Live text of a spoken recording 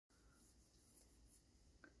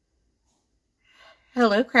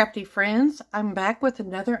Hello, crafty friends. I'm back with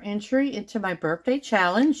another entry into my birthday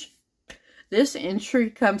challenge. This entry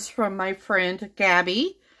comes from my friend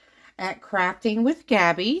Gabby at Crafting with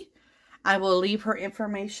Gabby. I will leave her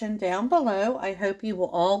information down below. I hope you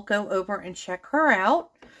will all go over and check her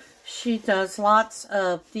out. She does lots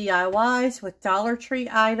of DIYs with Dollar Tree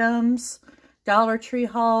items, Dollar Tree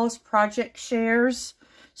hauls, project shares.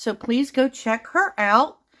 So please go check her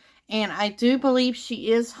out. And I do believe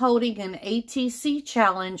she is holding an ATC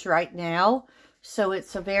challenge right now. So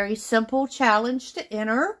it's a very simple challenge to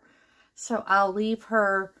enter. So I'll leave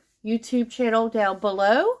her YouTube channel down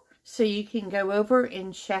below so you can go over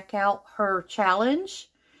and check out her challenge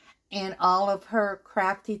and all of her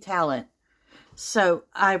crafty talent. So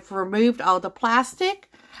I've removed all the plastic.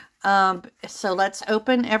 So let's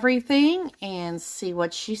open everything and see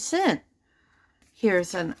what she sent.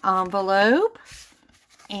 Here's an envelope.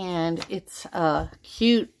 And it's a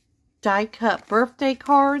cute die-cut birthday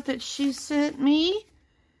card that she sent me.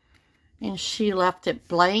 And she left it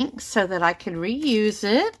blank so that I can reuse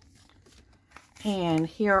it. And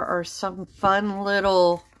here are some fun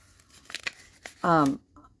little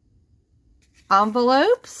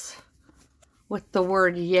envelopes with the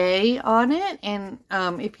word yay on it. And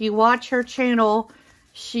if you watch her channel,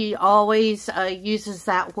 she always uses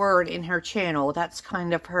that word in her channel. That's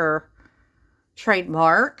kind of her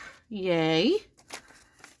trademark. Yay.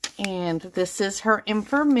 And this is her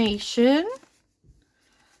information.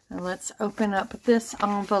 And let's open up this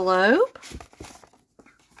envelope.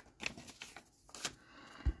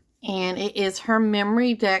 And it is her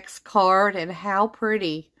memory decks card, and how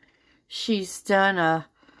pretty. She's done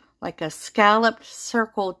like a scalloped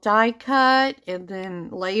circle die cut and then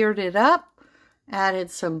layered it up, added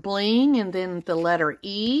some bling, and then the letter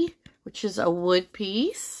E, which is a wood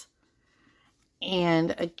piece.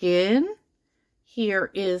 And again, here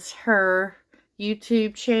is her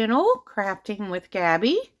YouTube channel, Crafting with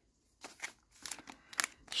Gabby.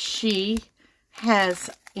 She has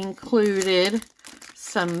included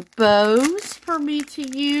some bows for me to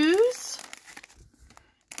use.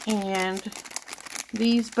 And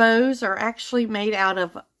these bows are actually made out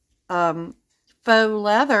of faux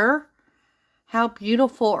leather. How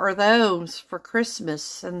beautiful are those for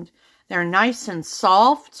Christmas? And they're nice and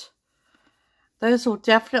soft. Those will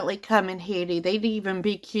definitely come in handy. They'd even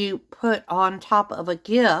be cute put on top of a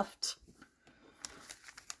gift.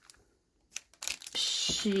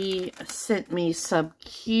 She sent me some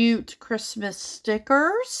cute Christmas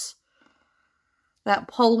stickers. That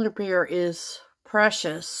polar bear is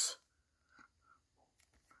precious.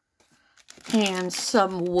 And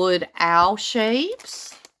some wood owl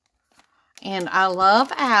shapes. And I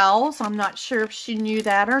love owls. I'm not sure if she knew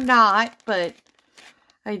that or not, but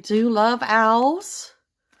I do love owls,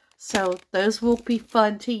 so those will be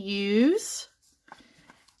fun to use.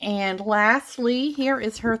 And lastly, here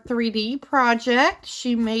is her 3D project.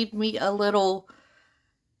 She made me a little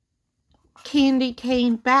candy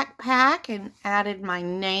cane backpack and added my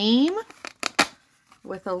name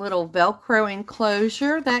with a little Velcro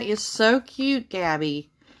enclosure. That is so cute,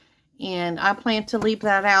 Gabby. And I plan to leave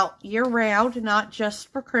that out year-round, not just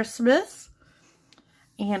for Christmas.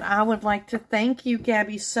 And I would like to thank you,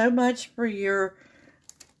 Gabby, so much for your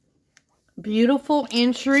beautiful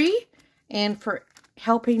entry and for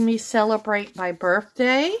helping me celebrate my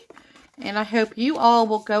birthday. And I hope you all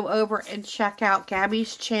will go over and check out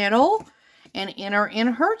Gabby's channel and enter in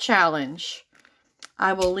her challenge.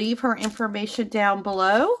 I will leave her information down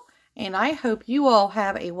below, and I hope you all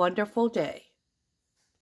have a wonderful day.